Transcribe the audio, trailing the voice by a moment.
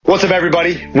What's up,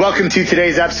 everybody? Welcome to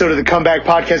today's episode of the Comeback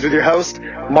Podcast with your host,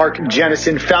 Mark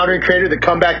Jennison, founder and creator of the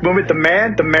Comeback Movement. The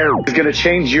man is going to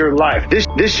change your life.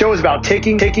 This show is about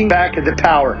taking back the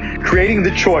power, creating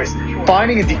the choice,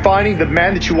 finding and defining the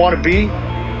man that you want to be,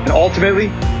 and ultimately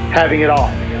having it all.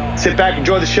 Sit back,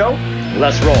 enjoy the show.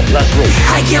 Let's roll.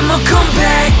 I am a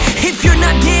comeback. If you're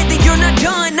not dead, then you're not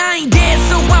done. I ain't dead,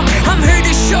 so I'm here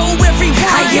to show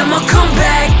everyone. I am a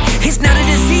comeback. It's not a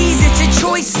disease, it's a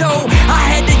choice. So I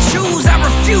had to choose, I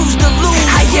refuse to lose.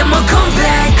 I am a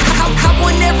comeback. I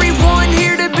want everyone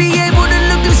here to be able to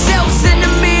look themselves in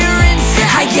the mirror and say,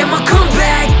 I am a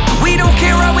comeback. We don't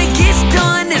care how it gets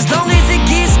done, as long as it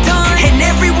gets done. And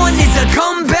everyone is a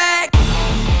comeback.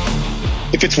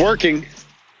 If it's working,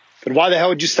 then why the hell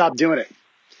would you stop doing it?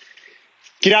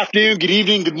 Good afternoon, good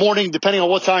evening, good morning, depending on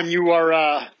what time you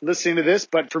are listening to this.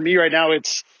 But for me right now,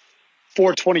 it's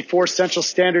 4:24 Central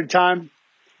Standard Time,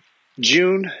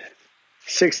 June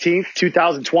 16th,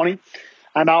 2020.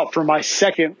 I'm out for my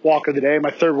second walk of the day, my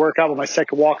third workout, but my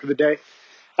second walk of the day.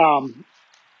 And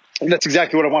that's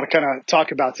exactly what I want to kind of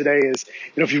talk about today is,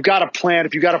 if you've got a plan,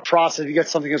 if you've got a process, if you've got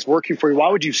something that's working for you, why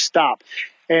would you stop?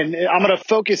 And I'm going to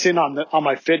focus in on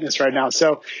my fitness right now.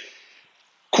 So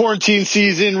quarantine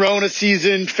season, Rona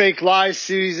season, fake life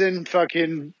season,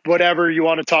 fucking whatever you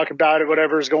want to talk about it,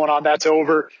 whatever is going on, that's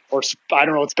over. Or I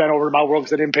don't know, it's been over in my world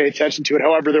because I didn't pay attention to it.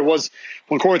 However, there was,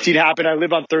 when quarantine happened, I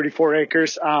live on 34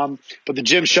 acres, but the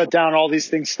gym shut down, all these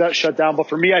things shut down. But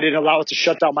for me, I didn't allow it to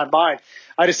shut down my mind.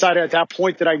 I decided at that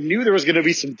point that I knew there was going to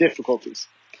be some difficulties,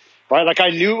 right? Like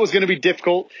I knew it was going to be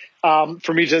difficult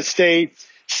for me to stay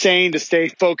sane, to stay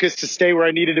focused, to stay where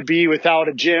I needed to be without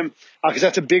a gym, because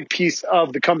that's a big piece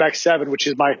of the Comeback 7, which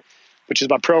is my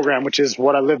program, which is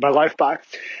what I live my life by.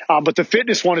 But the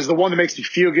fitness one is the one that makes me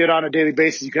feel good on a daily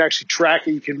basis. You can actually track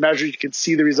it, you can measure, you can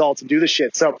see the results and do the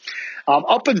shit. So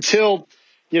up until,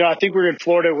 I think we were in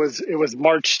Florida, it was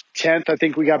March 10th. I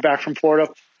think we got back from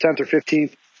Florida, 10th or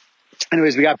 15th.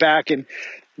 Anyways, we got back and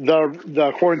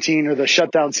the quarantine or the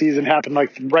shutdown season happened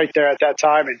like right there at that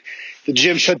time. And the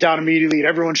gym shut down immediately and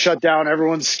everyone shut down.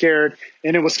 Everyone's scared.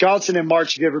 And in Wisconsin in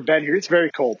March, if you've ever been here, it's very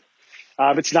cold.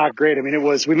 It's not great. I mean,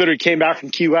 we literally came back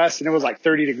from Key West and it was like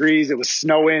 30 degrees. It was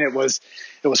snowing. It was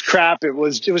crap. It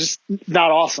was just not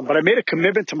awesome. But I made a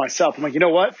commitment to myself. I'm like, you know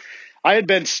what? I had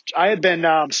been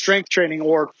strength training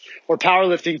or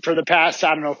powerlifting for the past,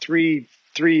 3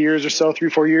 years or so,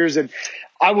 3-4 years. And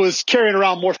I was carrying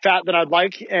around more fat than I'd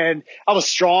like, and I was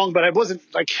strong, but I wasn't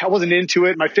into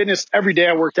it. My fitness, every day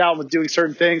I worked out and was doing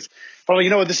certain things. But I'm like,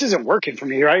 you know what, this isn't working for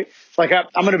me, right? Like I'm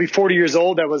going to be 40 years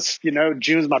old. That was,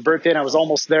 June's my birthday and I was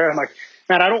almost there. I'm like,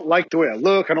 man, I don't like the way I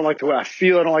look. I don't like the way I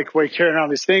feel. I don't like the way I carry around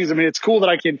these things. I mean, it's cool that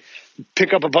I can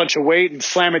pick up a bunch of weight and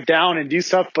slam it down and do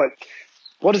stuff, but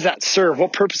what does that serve?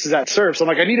 What purpose does that serve? So I'm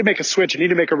like, I need to make a switch. I need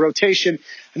to make a rotation.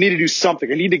 I need to do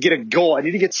something. I need to get a goal. I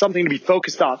need to get something to be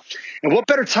focused on. And what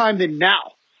better time than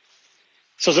now?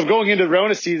 So as I'm going into the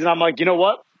Rona season, I'm like, you know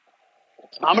what?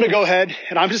 I'm going to go ahead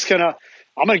and I'm going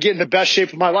to get in the best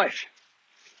shape of my life.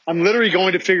 I'm literally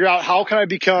going to figure out how can I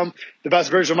become the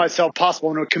best version of myself possible.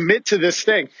 I'm going to commit to this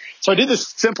thing. So I did this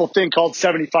simple thing called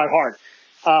 75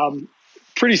 Hard.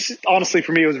 Pretty honestly,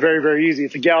 for me, it was very, very easy.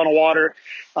 It's a gallon of water,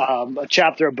 a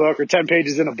chapter, a book, or 10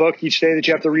 pages in a book each day that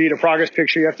you have to read, a progress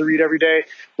picture you have to read every day,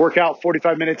 work out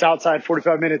 45 minutes outside,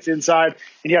 45 minutes inside,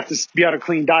 and you have to be on a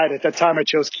clean diet. At that time, I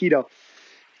chose keto.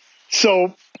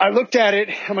 So I looked at it.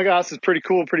 Oh my God, this is pretty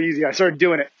cool, pretty easy. I started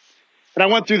doing it. And I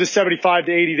went through the 75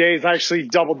 to 80 days. I actually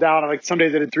doubled down. Like some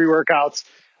days I did 3 workouts.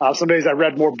 Some days I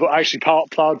read more books. I actually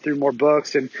plowed through more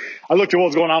books. And I looked at what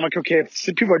was going on. I'm like, okay,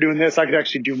 if people are doing this, I could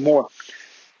actually do more.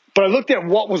 But I looked at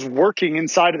what was working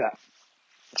inside of that.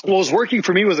 What was working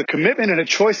for me was a commitment and a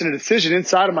choice and a decision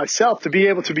inside of myself to be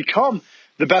able to become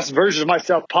the best version of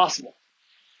myself possible.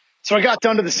 So I got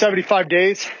done to the 75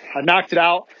 days. I knocked it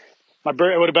out. It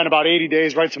would have been about 80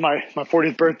 days right to my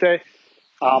 40th birthday.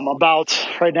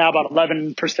 Right now, about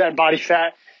 11% body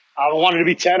fat. I wanted to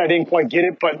be 10. I didn't quite get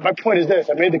it. But my point is this.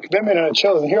 I made the commitment and I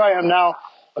chose. And here I am now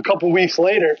a couple weeks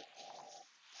later.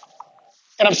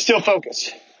 And I'm still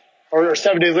focused. Or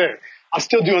 7 days later, I'm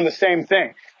still doing the same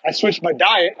thing. I switched my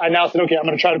diet. I now said, okay, I'm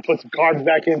going to try to put some carbs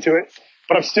back into it,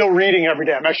 but I'm still reading every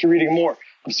day. I'm actually reading more.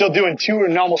 I'm still doing 2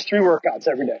 and almost 3 workouts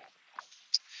every day.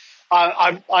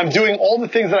 I'm doing all the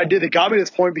things that I did that got me to this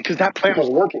point because that plan was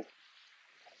working.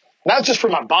 Not just for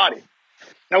my body.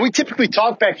 Now, we typically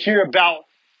talk back here about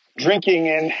drinking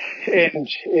and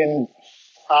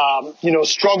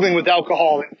struggling with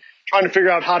alcohol and trying to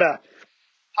figure out how to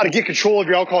get control of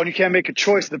your alcohol and you can't make a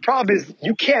choice. The problem is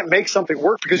you can't make something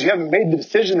work because you haven't made the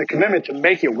decision, the commitment to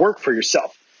make it work for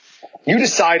yourself. You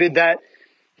decided that,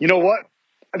 you know what?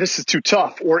 this is too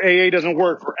tough, or AA doesn't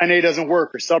work, or NA doesn't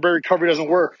work, or celebrity recovery doesn't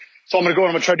work. So I'm going to go and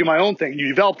I'm going to try to do my own thing. You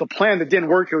developed a plan that didn't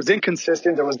work. It was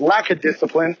inconsistent. There was lack of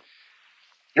discipline.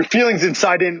 Your feelings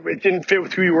inside in, it didn't fit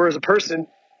with who you were as a person.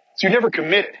 So you never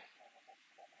committed.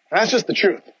 And that's just the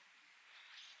truth.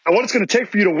 And what it's going to take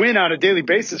for you to win on a daily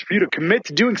basis, for you to commit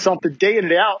to doing something day in and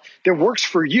day out that works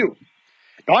for you.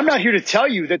 Now, I'm not here to tell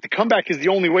you that the comeback is the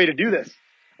only way to do this.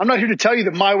 I'm not here to tell you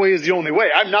that my way is the only way.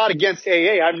 I'm not against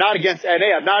AA. I'm not against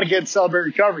NA. I'm not against celebrate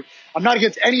recovery. I'm not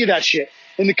against any of that shit.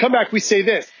 In the comeback, we say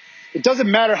this. It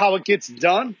doesn't matter how it gets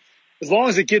done, as long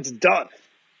as it gets done.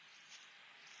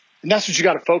 And that's what you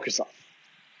got to focus on.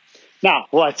 Now,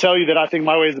 will I tell you that I think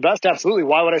my way is the best? Absolutely.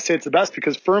 Why would I say it's the best?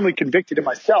 Because firmly convicted in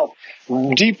myself,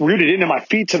 deep rooted into my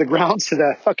feet to the ground, to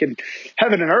the fucking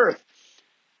heaven and earth,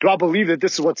 do I believe that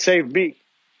this is what saved me?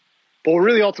 But what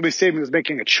really ultimately saved me was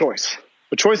making a choice.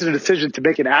 A choice and a decision to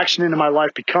make an action into my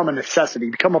life become a necessity,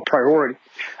 become a priority.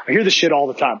 I hear this shit all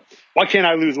the time. Why can't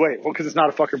I lose weight? Well, because it's not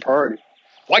a fucking priority.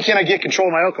 Why can't I get control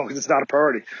of my alcohol? Because it's not a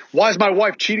priority. Why is my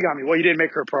wife cheating on me? Well, you didn't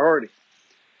make her a priority.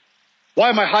 Why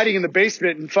am I hiding in the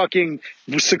basement and fucking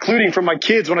secluding from my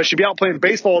kids when I should be out playing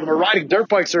baseball with them or riding dirt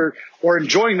bikes or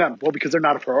enjoying them? Well, because they're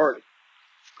not a priority.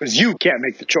 Because you can't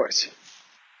make the choice.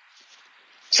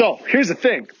 So here's the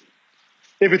thing.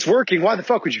 If it's working, why the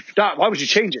fuck would you not? Why would you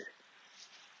change it?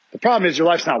 The problem is your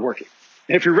life's not working.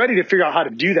 And if you're ready to figure out how to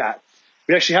do that,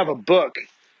 we actually have a book.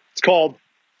 It's called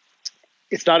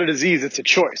It's Not a Disease, It's a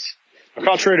Choice. Now,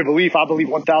 contrary to belief, I believe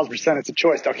 1,000% it's a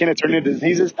choice. Now, can it turn into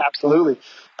diseases? Absolutely.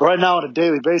 But right now, on a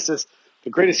daily basis, the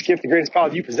greatest gift, the greatest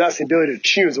power, you possess the ability to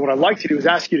choose. And what I'd like to do is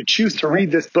ask you to choose to read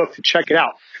this book, to check it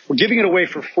out. We're giving it away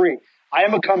for free.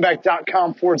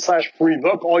 IamAcomeback.com/free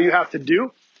book. All you have to do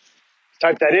is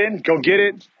type that in, go get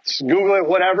it, just Google it,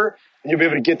 whatever, and you'll be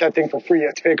able to get that thing for free. You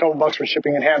have to pay a couple bucks for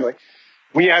shipping and handling.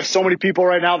 We have so many people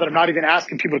right now that I'm not even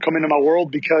asking people to come into my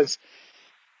world because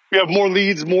we have more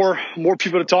leads, more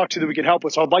people to talk to that we can help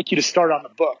with. So I'd like you to start on the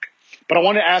book. But I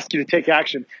want to ask you to take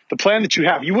action. The plan that you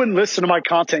have, you wouldn't listen to my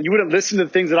content. You wouldn't listen to the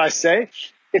things that I say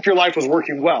if your life was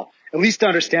working well. At least to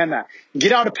understand that.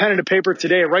 Get out a pen and a paper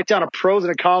today and write down a pros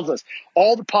and a cons list.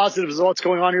 All the positives of what's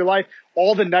going on in your life,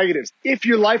 all the negatives. If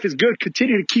your life is good,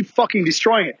 continue to keep fucking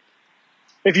destroying it.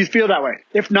 If you feel that way.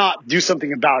 If not, do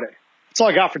something about it. That's all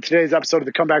I got for today's episode of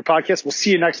the Comeback Podcast. We'll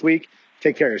see you next week.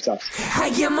 Take care of yourselves. I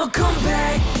am a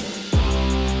comeback.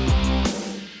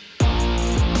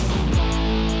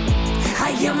 I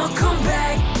am a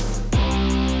comeback.